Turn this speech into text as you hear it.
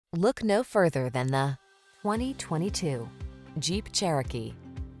Look no further than the 2022 Jeep Cherokee.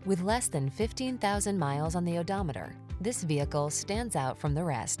 With less than 15,000 miles on the odometer, this vehicle stands out from the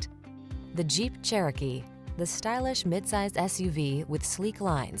rest. The Jeep Cherokee, the stylish midsize SUV with sleek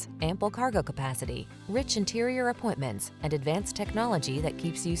lines, ample cargo capacity, rich interior appointments, and advanced technology that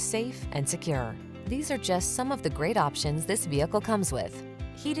keeps you safe and secure. These are just some of the great options this vehicle comes with: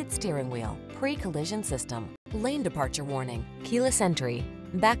 heated steering wheel, pre-collision system, lane departure warning, keyless entry,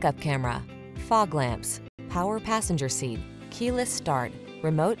 backup camera, fog lamps, power passenger seat, keyless start,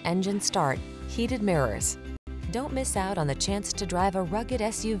 remote engine start, heated mirrors. Don't miss out on the chance to drive a rugged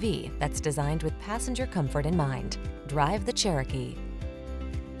SUV that's designed with passenger comfort in mind. Drive the Cherokee.